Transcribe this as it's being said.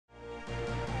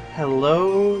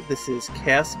Hello, this is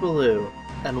Kaosubaloo,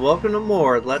 and welcome to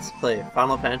more Let's Play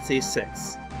Final Fantasy VI.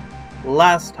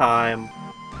 Last time,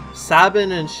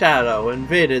 Sabin and Shadow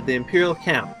invaded the Imperial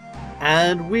camp,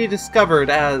 and we discovered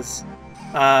as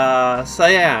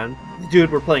Cyan, the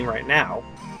dude we're playing right now,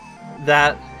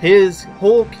 that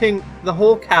the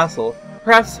whole castle,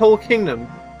 perhaps his whole kingdom,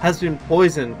 has been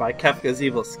poisoned by Kefka's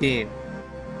evil scheme.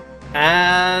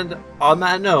 And on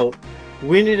that note,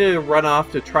 we need to run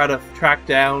off to try to track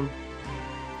down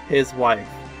his wife.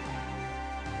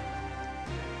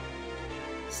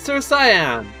 Sir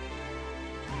Cyan!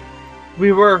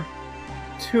 We were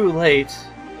too late.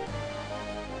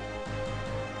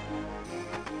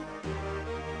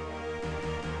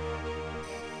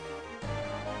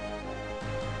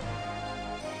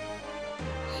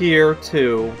 Here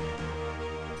too.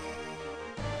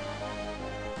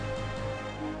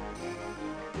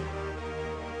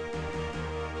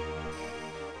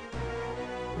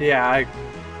 Yeah,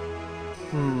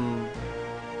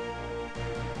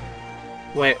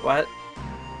 Wait, what?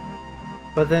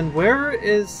 But then where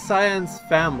is Cyan's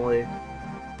family?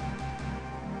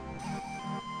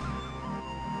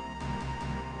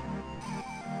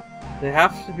 They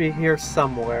have to be here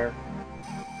somewhere.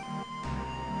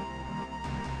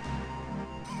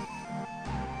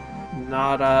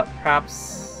 Not,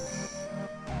 perhaps...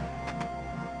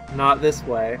 not this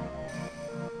way.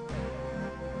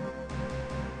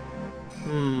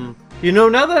 You know,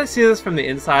 now that I see this from the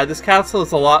inside, this castle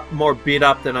is a lot more beat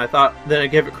up than I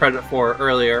gave it credit for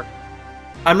earlier.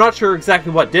 I'm not sure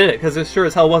exactly what did it, because it sure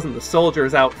as hell wasn't the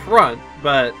soldiers out front,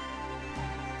 but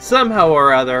somehow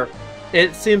or other,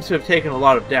 it seems to have taken a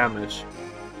lot of damage.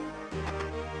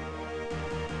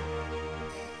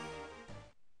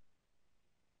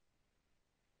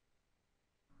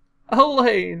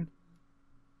 Elaine!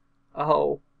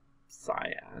 Oh,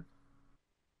 Cyan.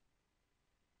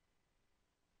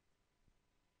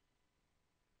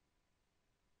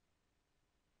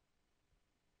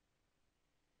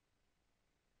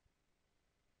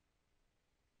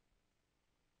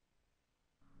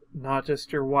 Not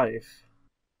just your wife.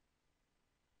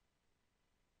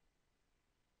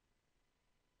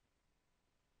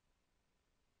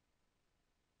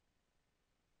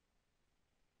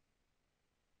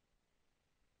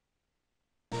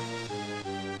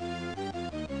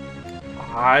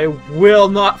 I will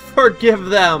not forgive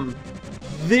them!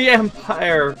 The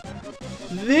Empire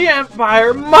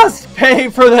must pay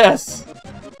for this!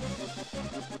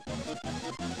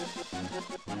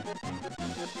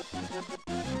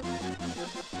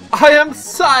 I am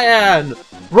Cyan,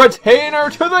 retainer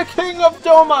to the King of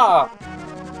Doma!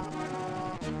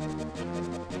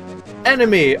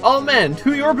 Enemy, all men,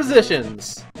 to your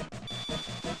positions!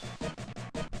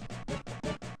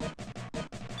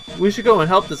 We should go and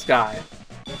help this guy.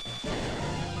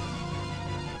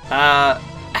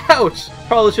 Ouch!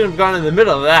 Probably shouldn't have gone in the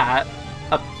middle of that.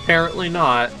 Apparently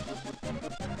not.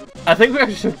 I think we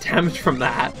actually took damage from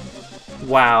that.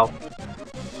 Wow.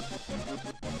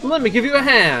 Let me give you a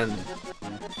hand.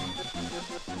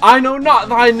 I know not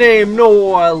thy name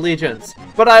nor allegiance,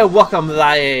 but I welcome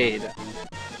thy aid.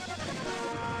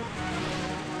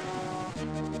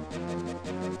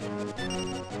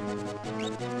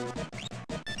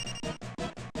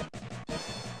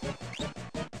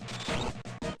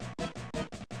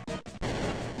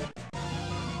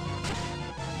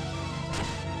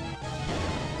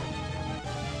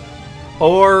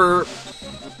 Or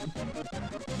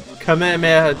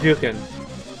Kamehameha Juken,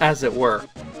 as it were.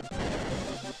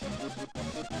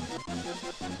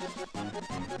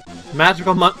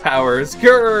 Magical monk powers.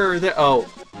 Grrr! Oh.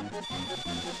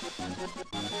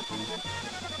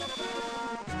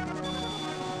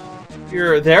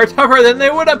 They're tougher than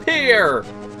they would appear!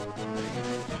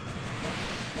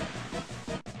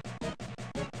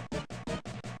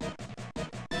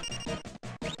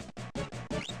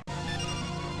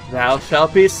 Thou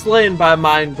shalt be slain by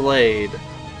mine blade.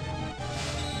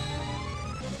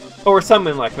 Or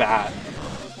something like that.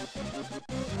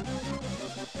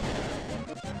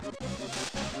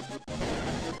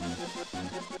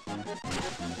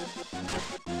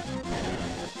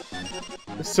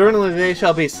 Certainly they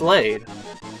shall be slayed.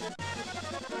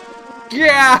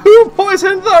 Yeah! Who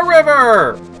poisoned the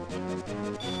river?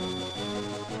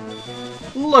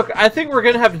 Look, I think we're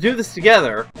gonna have to do this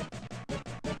together.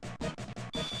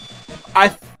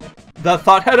 The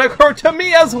thought had occurred to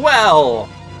me as well!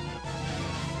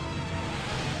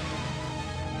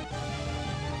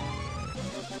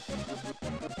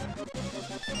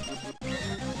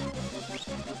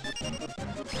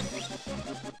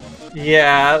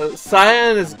 Yeah,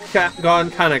 Cyan has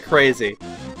gone kind of crazy.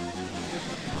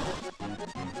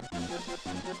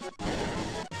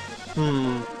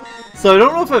 So I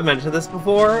don't know if I've mentioned this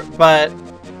before, but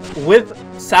with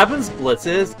Sabin's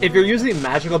blitzes, if you're using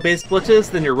magical-based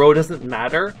blitzes, then your row doesn't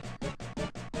matter.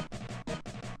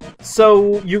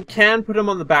 So you can put him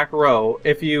on the back row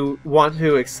if you want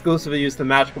to exclusively use the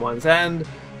magical ones, and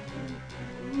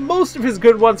most of his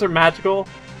good ones are magical,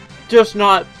 just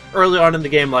not early on in the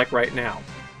game like right now.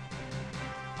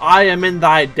 I am in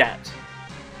thy debt.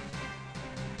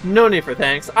 No need for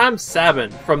thanks, I'm Sabin,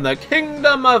 from the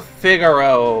Kingdom of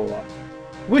Figaro.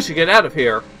 We should get out of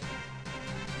here.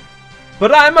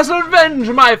 But I must avenge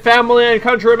my family and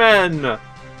countrymen!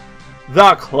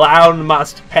 The clown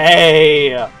must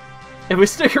pay! If we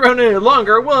stick around any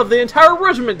longer, we'll have the entire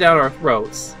regiment down our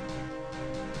throats.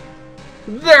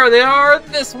 There they are,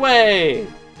 this way!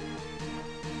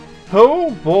 Oh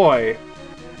boy.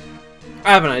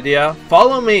 I have an idea.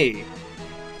 Follow me.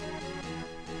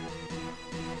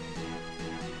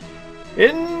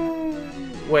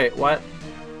 Wait, what?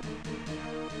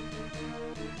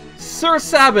 Sir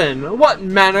Sabin, what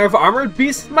manner of armored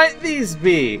beasts might these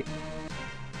be?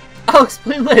 I'll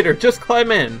explain later, just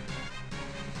climb in.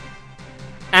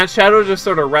 And Shadow just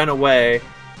sort of ran away.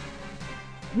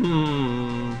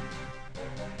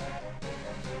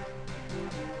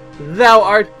 Thou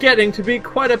art getting to be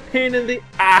quite a pain in the...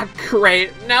 Ah,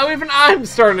 great. Now even I'm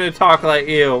starting to talk like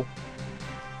you.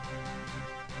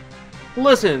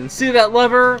 Listen, see that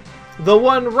lever? The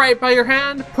one right by your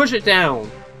hand? Push it down.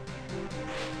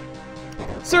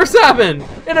 Sir Sabin!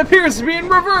 It appears to be in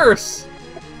reverse!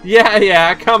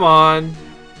 Yeah, come on.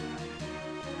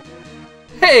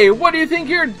 Hey, what do you think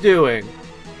you're doing?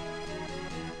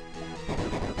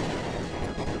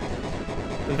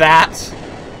 That.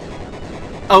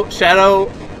 Oh,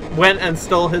 Shadow went and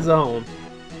stole his own.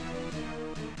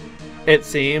 It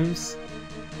seems.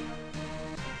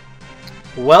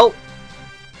 Well,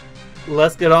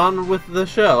 let's get on with the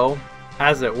show,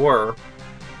 as it were.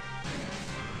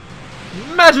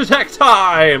 Magitech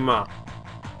time!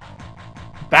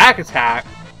 Back attack?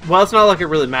 Well, it's not like it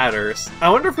really matters. I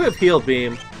wonder if we have heal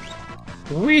beam.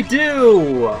 We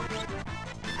do!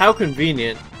 How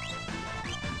convenient.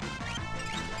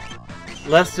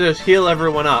 Let's just heal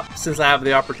everyone up, since I have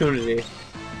the opportunity.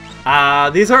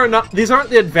 These aren't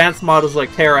the advanced models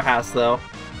like Terra has, though.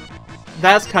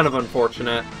 That's kind of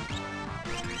unfortunate.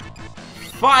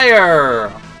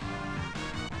 Fire!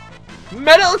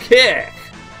 Metal kick!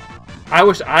 I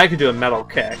wish I could do a metal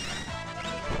kick.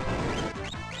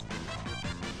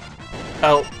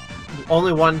 Oh,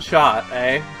 only one shot,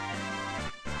 eh?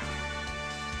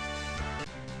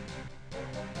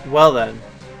 Well then.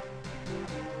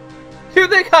 Here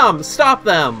they come! Stop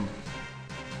them!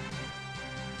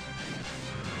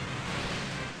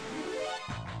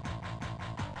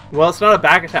 Well, it's not a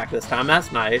back attack this time,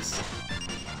 that's nice.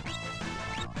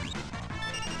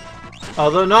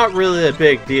 Although not really a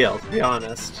big deal, to be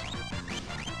honest.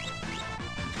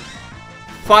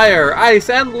 Fire, ice,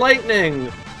 and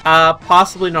lightning!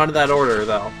 Possibly not in that order,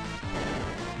 though.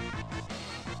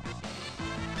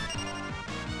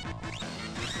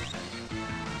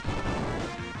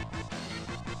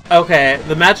 Okay,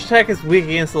 the Magitech is weak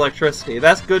against electricity.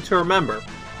 That's good to remember.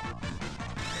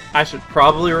 I should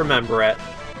probably remember it.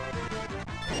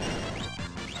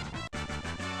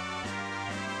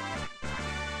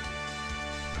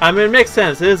 I mean, it makes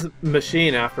sense. It is a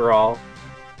machine, after all.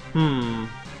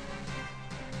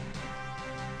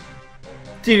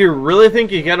 Did you really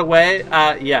think you'd get away?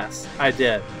 Yes, I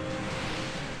did.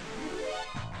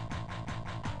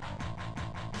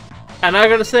 And I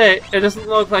gotta say, it doesn't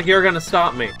look like you're gonna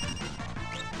stop me.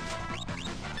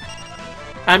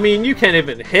 I mean, you can't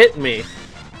even hit me.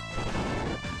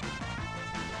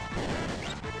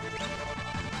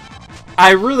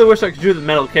 I really wish I could do the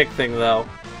metal kick thing, though.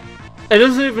 It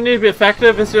doesn't even need to be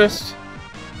effective, it's just...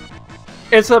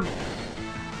 It's a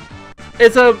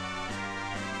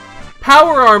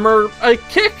power armor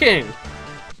kicking!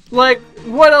 Like,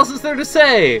 what else is there to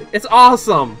say? It's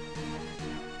awesome!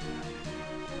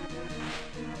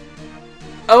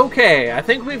 Okay, I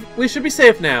think we should be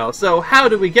safe now, so how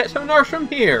do we get to Narsh from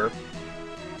here?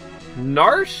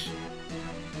 Narsh?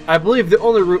 I believe the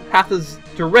only route path is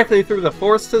directly through the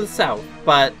forest to the south,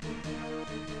 but...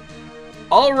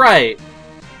 Alright!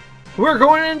 We're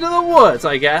going into the woods,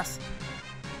 I guess.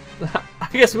 I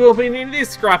guess we won't be needing these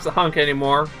scraps of hunk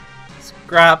anymore.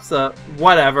 Scraps of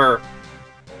whatever.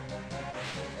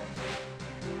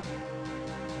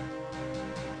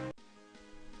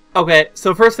 Okay,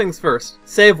 so first things first.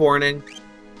 Save warning.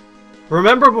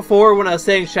 Remember before when I was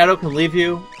saying Shadow can leave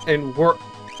you and work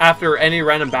after any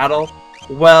random battle?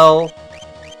 Well,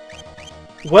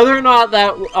 Whether or not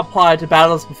that applied to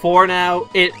battles before now,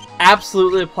 it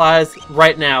absolutely applies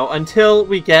right now until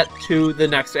we get to the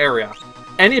next area.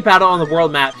 Any battle on the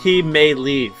world map, he may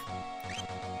leave.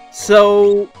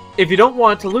 So, if you don't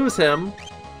want to lose him,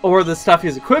 or the stuff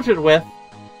he's equipped with,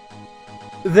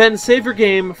 then save your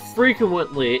game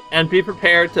frequently and be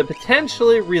prepared to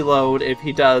potentially reload if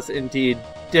he does indeed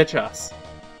ditch us.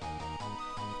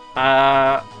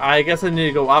 I guess I need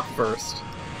to go up first.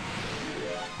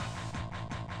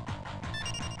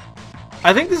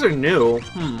 I think these are new.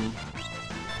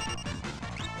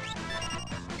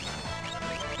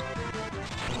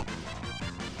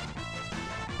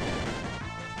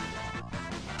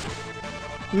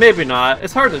 Maybe not.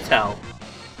 It's hard to tell.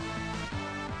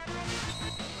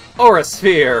 Or a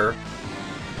sphere.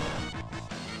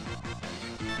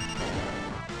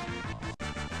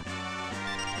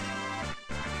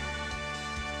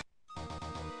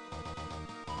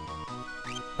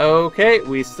 Okay,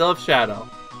 we still have Shadow.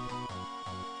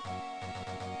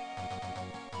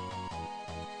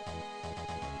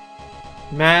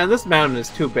 Man, this mountain is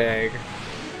too big.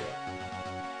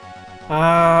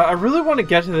 I really want to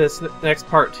get to this next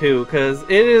part too, because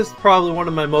it is probably one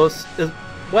of my most...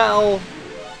 well...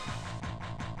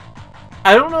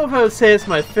 I don't know if I would say it's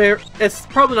my favorite... It's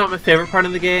probably not my favorite part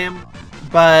of the game,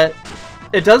 but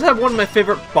it does have one of my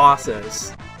favorite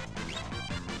bosses.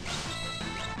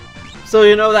 So,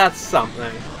 you know, that's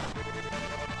something.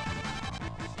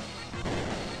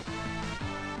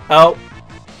 Oh.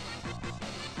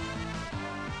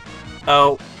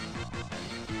 Oh.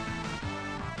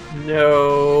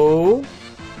 No.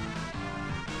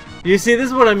 You see, this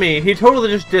is what I mean. He totally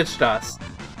just ditched us.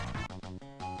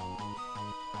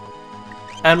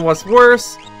 And what's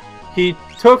worse, he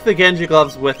took the Genji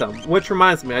gloves with him. Which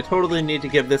reminds me, I totally need to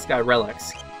give this guy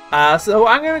relics. So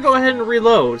I'm gonna go ahead and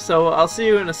reload, so I'll see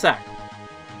you in a sec.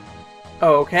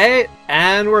 Okay,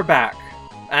 and we're back.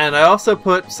 And I also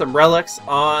put some relics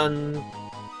on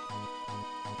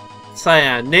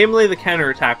Cyan, namely the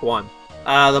counterattack one,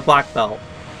 the black belt.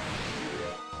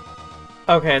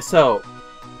 Okay, so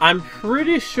I'm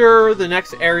pretty sure the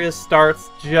next area starts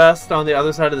just on the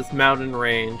other side of this mountain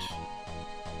range.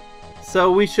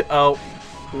 So we should... oh,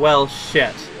 well,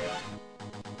 shit.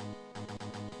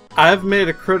 I've made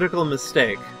a critical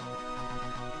mistake.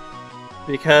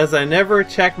 Because I never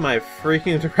checked my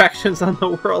freaking directions on the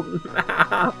world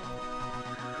map.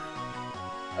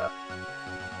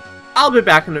 I'll be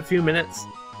back in a few minutes.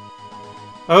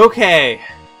 Okay.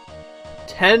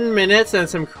 10 minutes and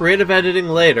some creative editing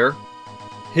later.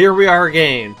 Here we are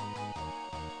again.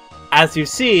 As you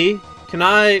see, can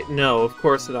I... no, of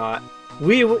course not.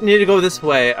 We need to go this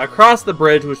way, across the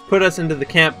bridge which put us into the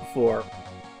camp before.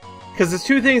 Because there's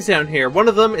two things down here. One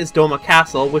of them is Doma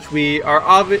Castle, which we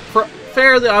are, for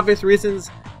fairly obvious reasons,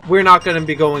 we're not going to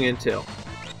be going into.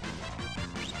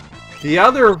 The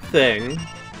other thing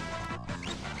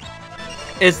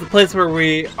is the place where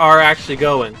we are actually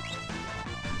going.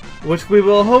 Which we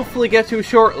will hopefully get to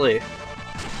shortly.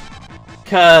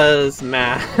 Because,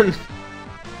 man...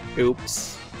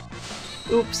 oops.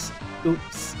 Oops.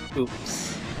 Oops.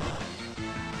 Oops.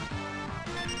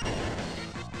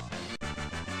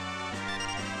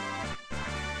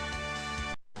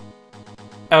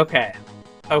 Okay.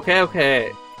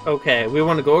 Okay, we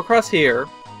want to go across here,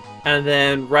 and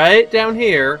then right down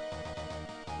here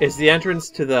is the entrance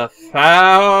to the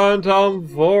Phantom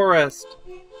Forest.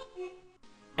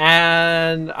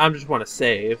 And I just want to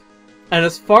save. And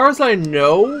as far as I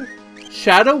know,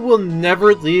 Shadow will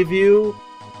never leave you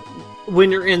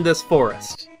when you're in this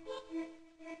forest.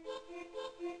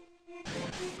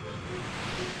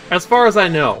 As far as I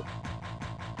know.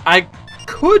 I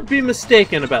could be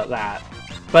mistaken about that,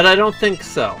 but I don't think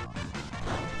so.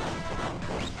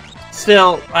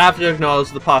 Still, I have to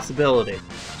acknowledge the possibility.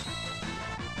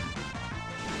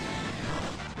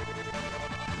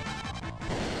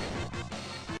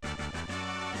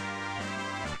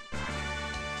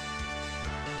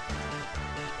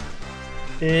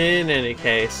 In any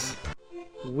case,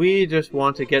 we just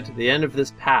want to get to the end of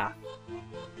this path.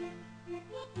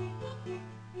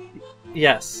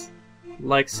 Yes,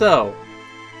 like so.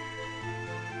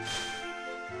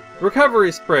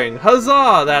 Recovery spring!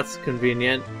 Huzzah! That's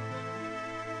convenient.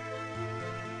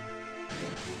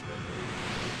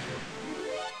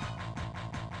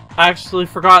 I actually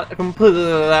forgot completely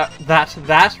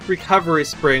that recovery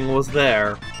spring was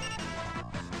there.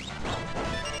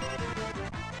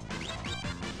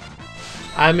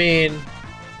 I mean,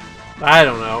 I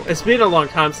don't know. It's been a long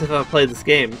time since I've played this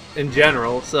game, in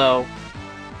general, so...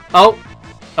 oh,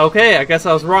 okay, I guess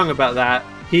I was wrong about that.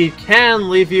 He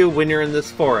can leave you when you're in this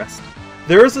forest.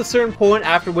 There is a certain point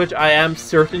after which I am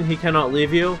certain he cannot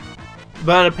leave you,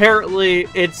 but apparently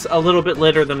it's a little bit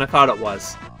later than I thought it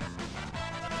was.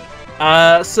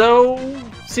 So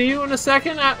see you in a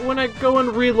second when I go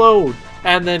and reload,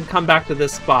 and then come back to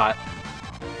this spot.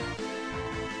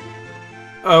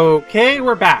 Okay,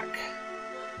 we're back.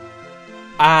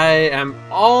 I am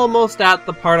almost at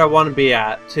the part I want to be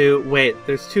at. Wait,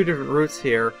 there's two different routes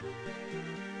here.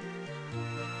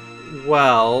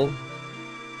 Well,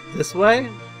 this way?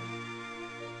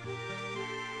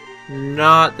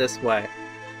 Not this way.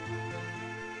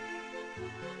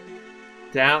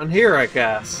 Down here, I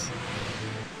guess.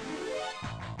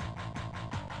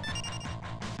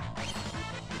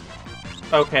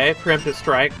 Okay, preemptive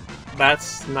strike.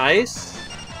 That's nice,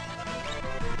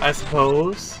 I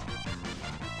suppose.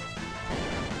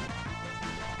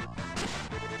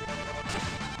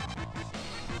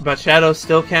 But Shadow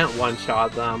still can't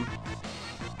one-shot them.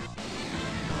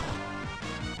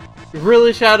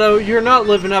 Really, Shadow, you're not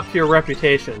living up to your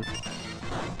reputation.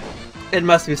 It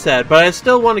must be said, but I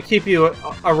still want to keep you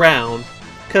around,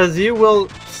 because you will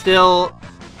still...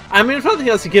 I mean, if nothing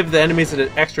else, you give the enemies an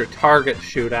extra target to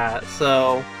shoot at,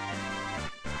 so...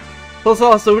 Plus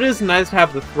also, it is nice to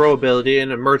have the throw ability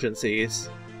in emergencies.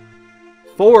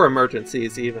 For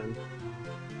emergencies, even.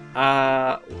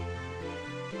 There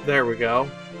we go.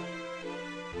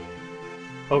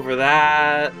 Over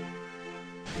that...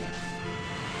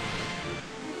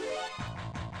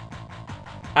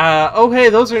 oh hey,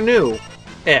 those are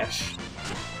new-ish.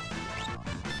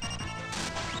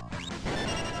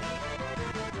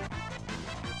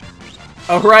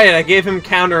 Oh right, I gave him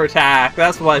counterattack.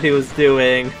 That's what he was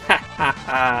doing. Ha ha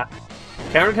ha.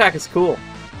 Counterattack is cool.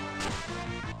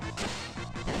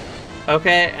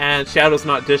 Okay, and Shadow's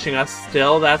not dishing us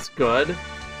still. That's good.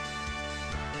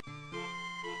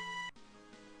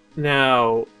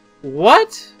 Now,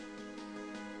 what?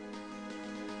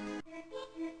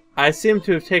 I seem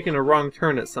to have taken a wrong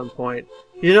turn at some point.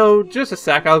 You know, just a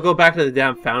sec, I'll go back to the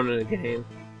damn fountain again.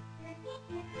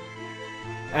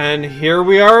 And here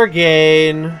we are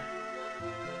again.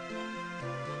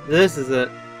 This is it.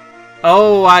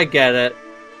 Oh, I get it.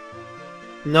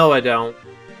 No, I don't.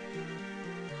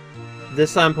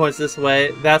 This sign points this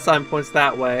way, that sign points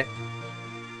that way.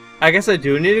 I guess I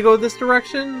do need to go this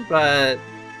direction, but...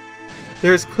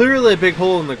 there's clearly a big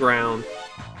hole in the ground.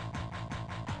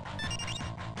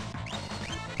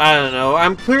 I don't know,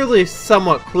 I'm clearly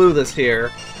somewhat clueless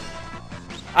here.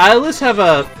 I at least have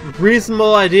a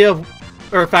reasonable idea of,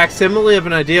 or a facsimile of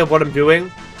an idea of what I'm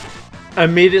doing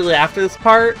immediately after this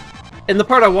part, in the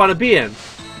part I want to be in.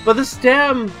 But this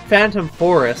damn Phantom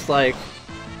Forest, like...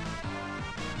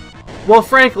 well,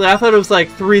 frankly, I thought it was like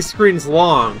 3 screens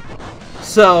long.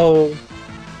 So...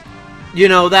 you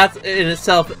know, that in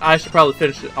itself, I should probably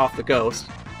finish it off the ghost.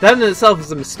 That in itself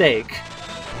is a mistake.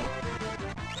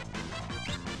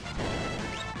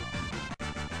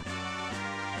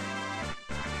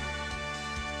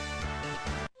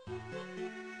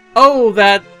 Oh,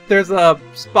 there's a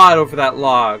spot over that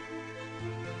log.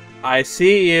 I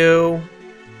see you.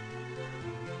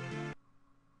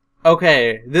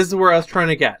 Okay, this is where I was trying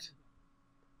to get.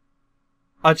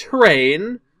 A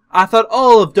train? I thought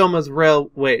all of Doma's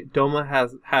wait, Doma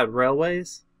had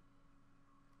railways?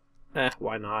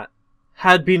 Why not?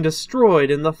 Had been destroyed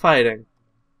in the fighting.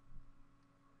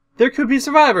 There could be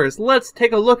survivors. Let's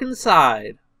take a look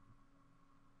inside.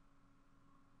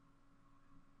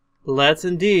 Let's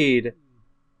indeed.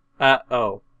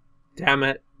 Oh. Damn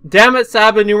it. Damn it,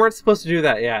 Sabin, you weren't supposed to do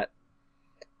that yet.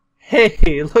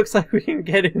 Hey, looks like we can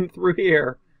get in through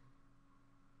here.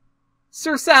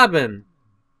 Sir Sabin!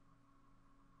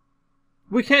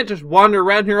 We can't just wander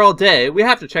around here all day. We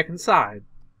have to check inside.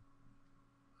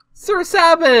 Sir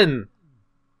Sabin!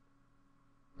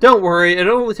 Don't worry,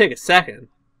 it'll only take a second.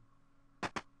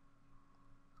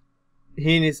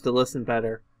 He needs to listen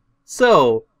better.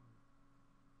 So...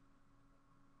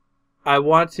 I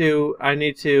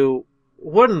need to...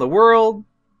 what in the world?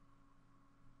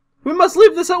 We must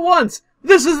leave this at once!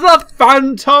 This is the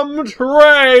Phantom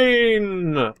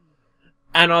Train!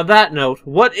 And on that note,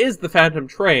 what is the Phantom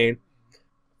Train?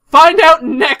 Find out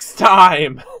next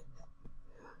time!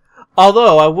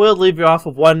 Although, I will leave you off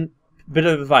with one bit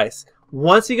of advice.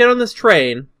 Once you get on this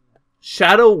train,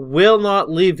 Shadow will not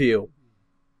leave you.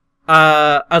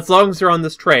 As long as you're on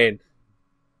this train.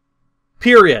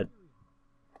 Period.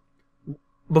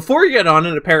 Before you get on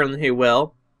it, apparently he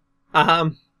will.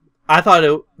 I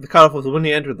thought the cutoff was when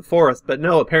you entered the forest, but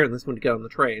no, apparently it's when you get on the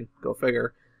train. Go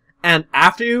figure. And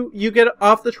after you get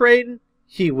off the train,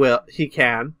 he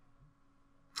can.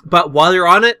 But while you're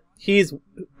on it,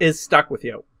 is stuck with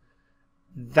you.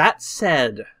 That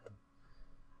said,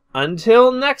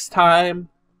 Until next time,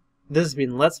 this has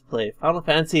been Let's Play Final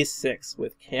Fantasy VI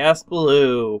with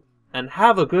Kaosubaloo, and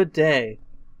have a good day.